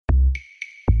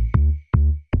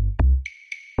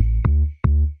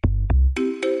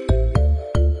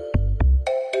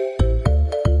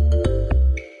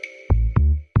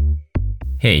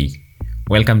Hey,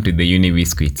 welcome to the Uni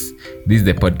Biscuits. This is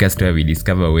the podcast where we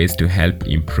discover ways to help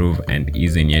improve and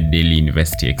ease in your daily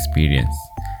university experience.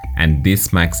 And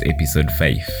this marks episode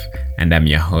 5, and I'm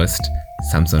your host,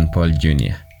 Samson Paul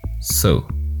Jr. So,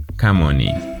 come on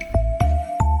in.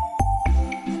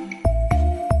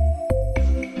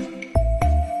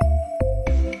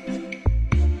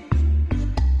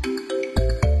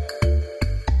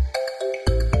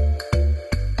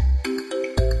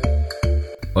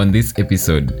 On this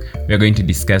episode, we are going to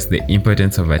discuss the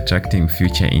importance of attracting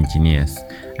future engineers,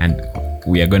 and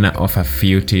we are going to offer a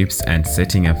few tips and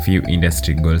setting a few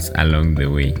industry goals along the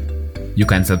way. You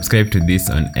can subscribe to this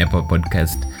on Apple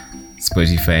Podcast,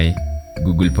 Spotify,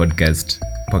 Google Podcast,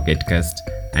 Pocket Cast,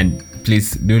 and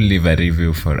please do leave a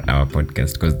review for our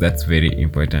podcast because that's very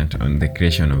important on the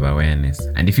creation of awareness.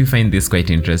 And if you find this quite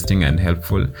interesting and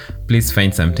helpful, please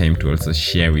find some time to also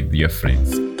share with your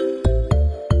friends.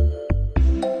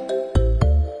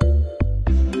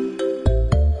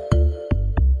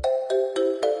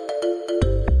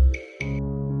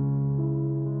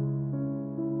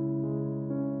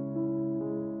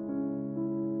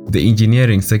 The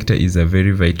engineering sector is a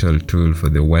very vital tool for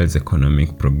the world's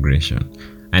economic progression,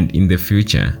 and in the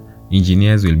future,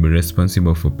 engineers will be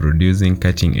responsible for producing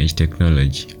cutting-edge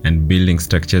technology and building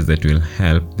structures that will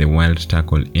help the world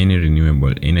tackle any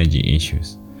renewable energy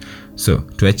issues. So,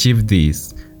 to achieve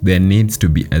this, there needs to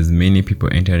be as many people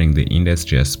entering the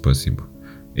industry as possible.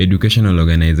 Educational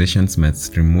organizations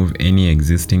must remove any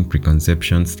existing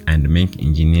preconceptions and make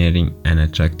engineering an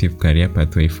attractive career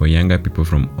pathway for younger people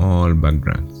from all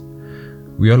backgrounds.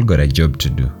 We all got a job to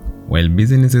do. While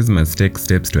businesses must take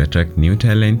steps to attract new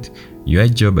talent, your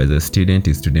job as a student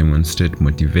is to demonstrate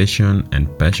motivation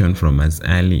and passion from as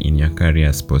early in your career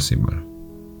as possible.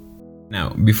 Now,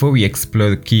 before we explore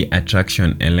the key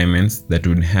attraction elements that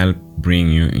would help bring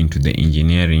you into the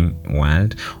engineering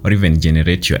world or even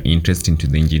generate your interest into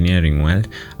the engineering world,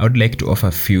 I would like to offer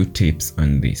a few tips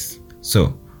on this.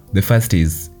 So, the first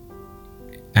is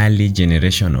early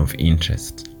generation of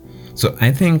interest. So,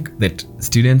 I think that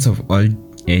students of all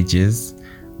ages,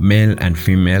 male and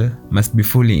female, must be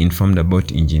fully informed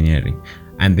about engineering,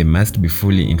 and they must be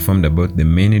fully informed about the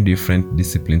many different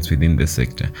disciplines within the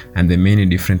sector and the many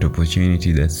different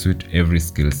opportunities that suit every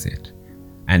skill set.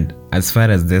 And as far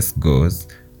as this goes,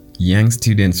 young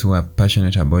students who are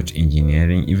passionate about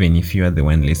engineering, even if you are the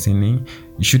one listening,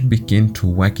 you should begin to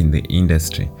work in the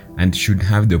industry and should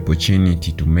have the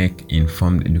opportunity to make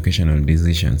informed educational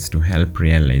decisions to help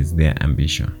realize their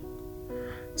ambition.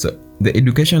 So the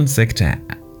education sector,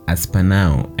 as per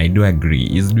now, I do agree,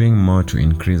 is doing more to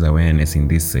increase awareness in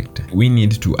this sector. We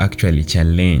need to actually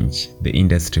challenge the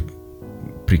industry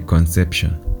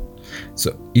preconception.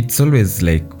 So it's always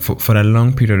like, for a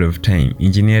long period of time,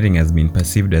 engineering has been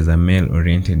perceived as a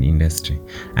male-oriented industry,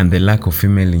 and the lack of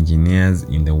female engineers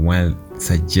in the world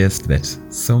suggests that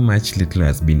so much little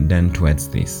has been done towards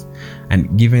this.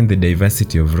 And given the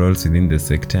diversity of roles within the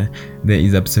sector, there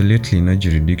is absolutely no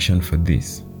jurisdiction for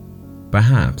this.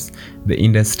 Perhaps the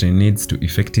industry needs to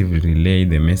effectively relay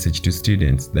the message to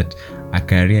students that a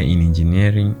career in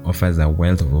engineering offers a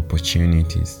wealth of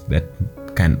opportunities that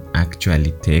can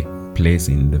actually take place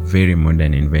in the very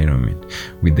modern environment,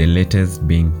 with the latest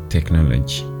being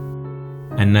technology.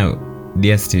 And now,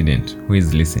 dear student who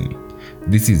is listening,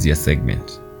 this is your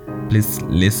segment. Please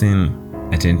listen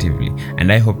attentively,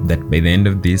 and I hope that by the end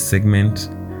of this segment,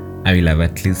 I will have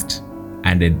at least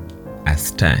added a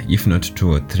star, if not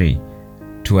 2 or 3,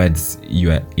 towards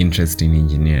your interest in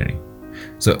engineering.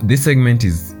 So this segment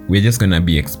we're just going to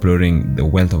be exploring the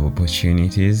wealth of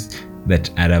opportunities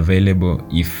that are available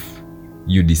if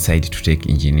you decide to take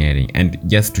engineering, and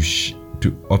just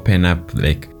to open up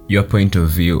like your point of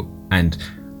view, and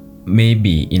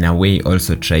maybe in a way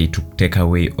also try to take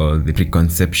away all the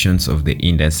preconceptions of the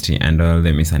industry and all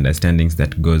the misunderstandings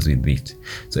that goes with it.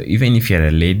 So even if you're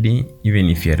a lady, even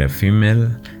if you're a female,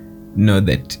 know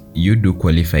that you do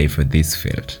qualify for this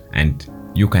field and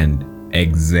you can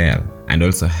excel and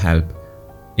also help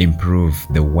improve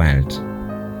the world.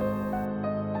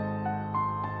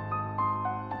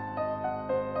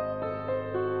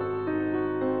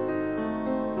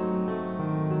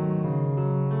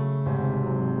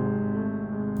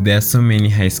 There are so many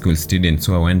high school students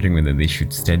who are wondering whether they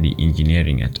should study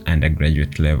engineering at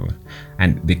undergraduate level,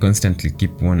 and they constantly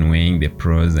keep on weighing the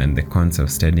pros and the cons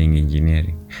of studying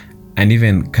engineering. And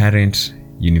even current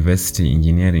university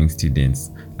engineering students,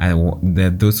 there are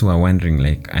those who are wondering,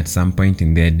 like at some point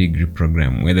in their degree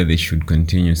program, whether they should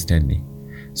continue studying.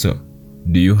 So,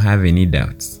 do you have any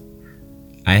doubts?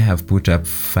 I have put up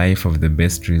 5 of the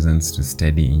best reasons to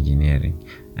study engineering,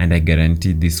 and I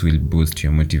guarantee this will boost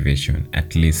your motivation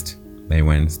at least by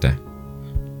 1 star.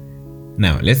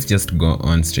 Now, let's just go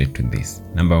on straight to this.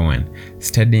 Number 1,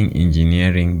 studying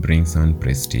engineering brings on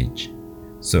prestige.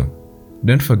 So,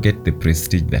 don't forget the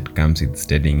prestige that comes with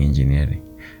studying engineering.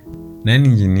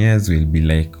 Non-engineers will be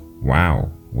like,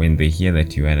 wow, when they hear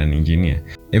that you are an engineer.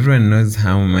 Everyone knows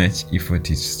how much effort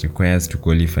it requires to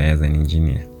qualify as an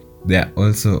engineer. They are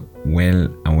also well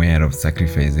aware of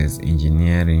sacrifices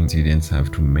engineering students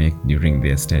have to make during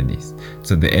their studies.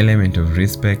 So the element of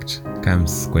respect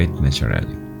comes quite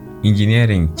naturally.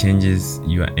 Engineering changes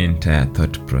your entire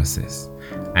thought process,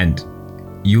 and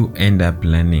you end up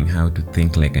learning how to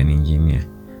think like an engineer.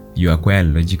 You acquire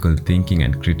logical thinking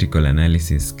and critical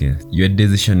analysis skills. Your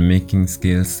decision-making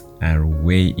skills are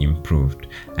way improved,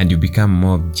 and you become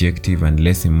more objective and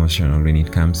less emotional when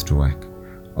it comes to work.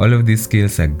 All of these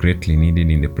skills are greatly needed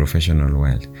in the professional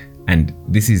world, and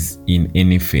this is in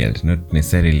any field, not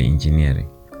necessarily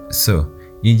engineering. So,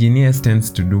 engineers tend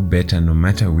to do better no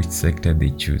matter which sector they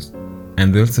choose,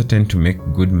 and they also tend to make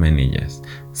good managers,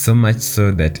 so much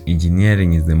so that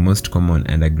engineering is the most common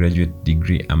undergraduate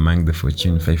degree among the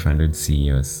Fortune 500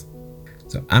 CEOs.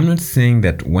 So I'm not saying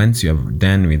that once you have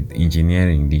done with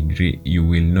engineering degree, you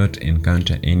will not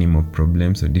encounter any more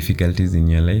problems or difficulties in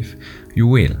your life. You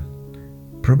will.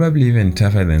 Probably even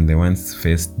tougher than the ones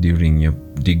faced during your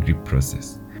degree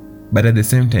process. But at the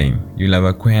same time, you'll have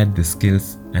acquired the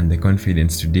skills and the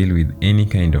confidence to deal with any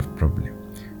kind of problem.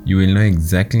 You will know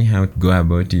exactly how to go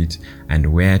about it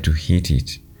and where to hit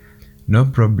it. No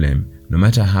problem, no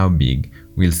matter how big,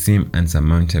 will seem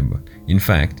unsurmountable. In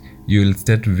fact, you will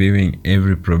start viewing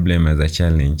every problem as a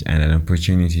challenge and an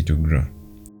opportunity to grow.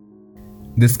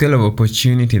 The scale of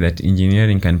opportunity that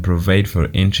engineering can provide for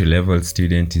entry-level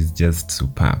students is just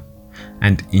superb.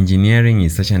 And engineering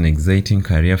is such an exciting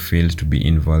career field to be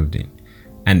involved in.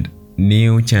 And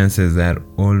new chances are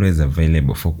always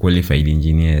available for qualified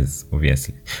engineers,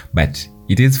 obviously. But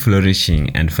it is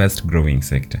flourishing and fast-growing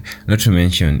sector. Not to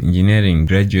mention, engineering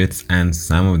graduates earn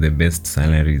some of the best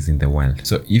salaries in the world.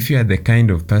 So if you are the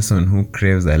kind of person who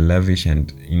craves a lavish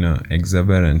and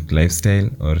exuberant lifestyle,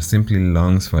 or simply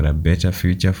longs for a better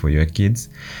future for your kids,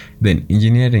 then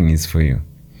engineering is for you.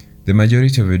 The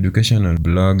majority of educational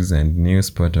blogs and news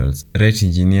portals rate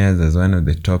engineers as one of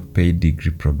the top paid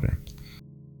degree programs.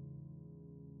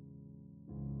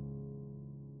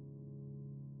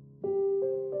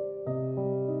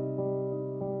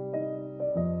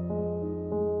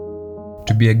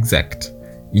 To be exact,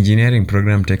 engineering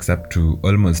program takes up to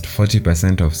almost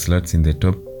 40% of slots in the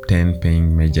top 10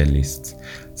 paying major lists.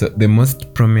 So the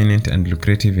most prominent and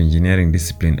lucrative engineering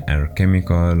disciplines are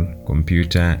chemical,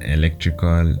 computer,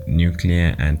 electrical,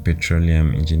 nuclear, and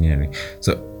petroleum engineering.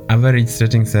 So average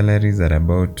starting salaries are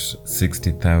about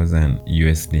 60,000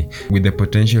 USD, with the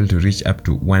potential to reach up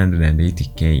to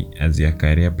 180k as your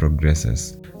career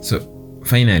progresses. So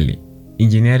finally,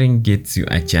 engineering gets you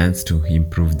a chance to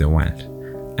improve the world.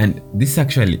 And this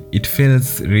actually, it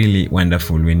feels really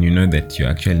wonderful when you know that you're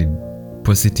actually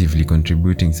positively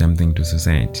contributing something to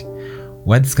society.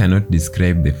 Words cannot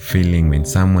describe the feeling when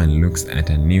someone looks at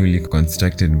a newly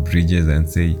constructed bridges and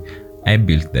say, I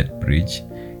built that bridge.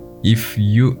 If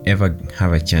you ever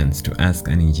have a chance to ask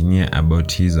an engineer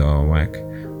about his or her work,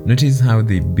 notice how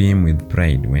they beam with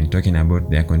pride when talking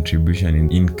about their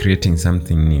contribution in creating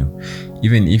something new,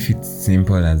 even if it's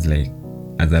simple as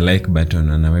a like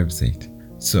button on a website.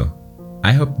 So,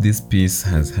 I hope this piece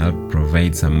has helped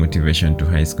provide some motivation to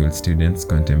high school students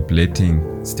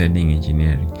contemplating studying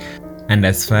engineering. And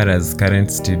as far as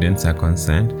current students are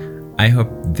concerned, I hope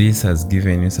this has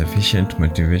given you sufficient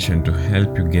motivation to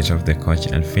help you get off the couch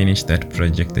and finish that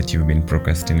project that you've been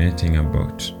procrastinating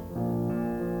about.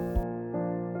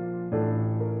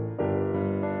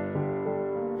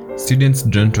 Students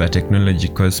drawn to a technology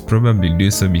course probably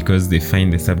do so because they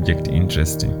find the subject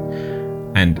interesting.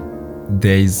 And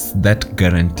there is that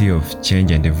guarantee of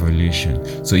change and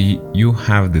evolution. So you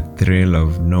have the thrill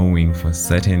of knowing for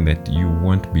certain that you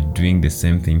won't be doing the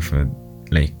same thing for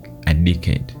like a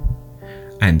decade.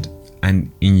 And an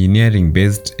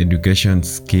engineering-based education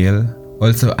skill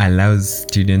also allows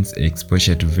students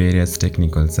exposure to various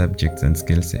technical subjects and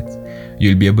skill sets.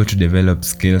 You'll be able to develop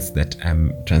skills that are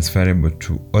transferable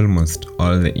to almost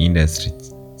all the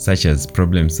industries, such as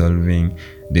problem solving,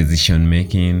 decision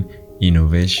making,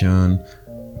 innovation,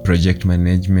 project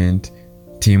management,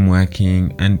 team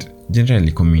working, and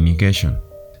generally communication.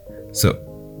 So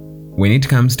when it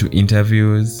comes to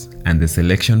interviews and the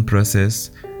selection process,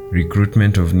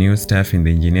 recruitment of new staff in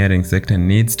the engineering sector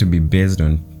needs to be based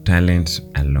on talent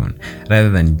alone, rather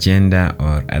than gender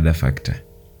or other factor.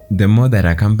 The more that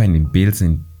a company builds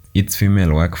in its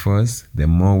female workforce, the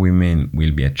more women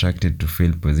will be attracted to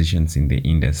fill positions in the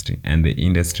industry, and the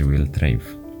industry will thrive.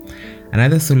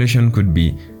 Another solution could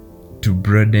be to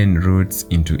broaden routes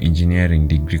into engineering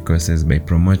degree courses by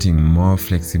promoting more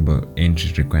flexible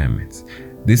entry requirements.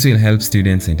 This will help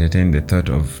students entertain the thought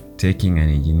of taking an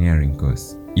engineering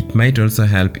course. It might also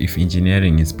help if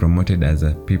engineering is promoted as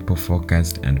a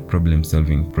people-focused and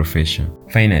problem-solving profession.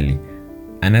 Finally,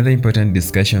 another important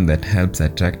discussion that helps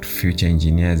attract future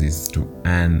engineers is to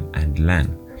earn and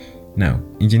learn. Now,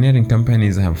 engineering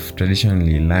companies have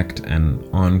traditionally lacked an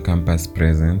on-campus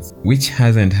presence, which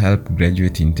hasn't helped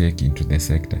graduate intake into the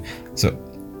sector. So,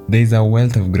 there is a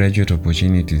wealth of graduate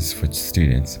opportunities for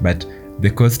students, but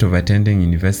the cost of attending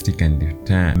university can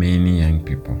deter many young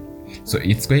people. So,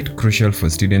 it's quite crucial for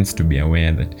students to be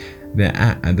aware that there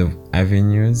are other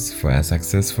avenues for a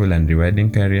successful and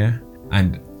rewarding career,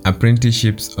 and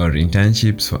apprenticeships or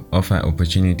internships offer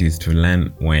opportunities to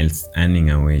learn whilst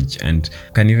earning a wage and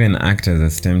can even act as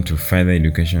a stem to further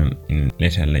education in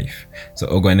later life. So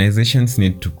organizations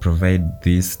need to provide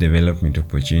these development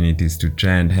opportunities to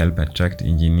try and help attract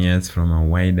engineers from a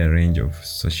wider range of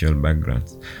social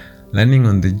backgrounds. Learning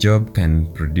on the job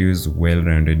can produce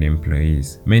well-rounded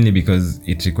employees, mainly because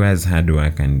it requires hard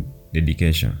work and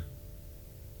dedication.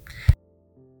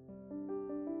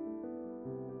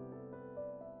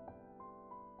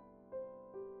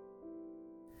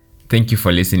 Thank you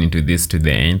for listening to this to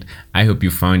the end. I hope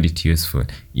you found it useful.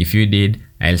 If you did,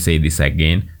 I'll say this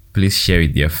again. Please share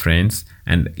with your friends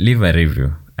and leave a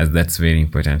review, as that's very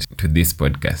important to this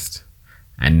podcast.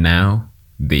 And now,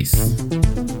 this.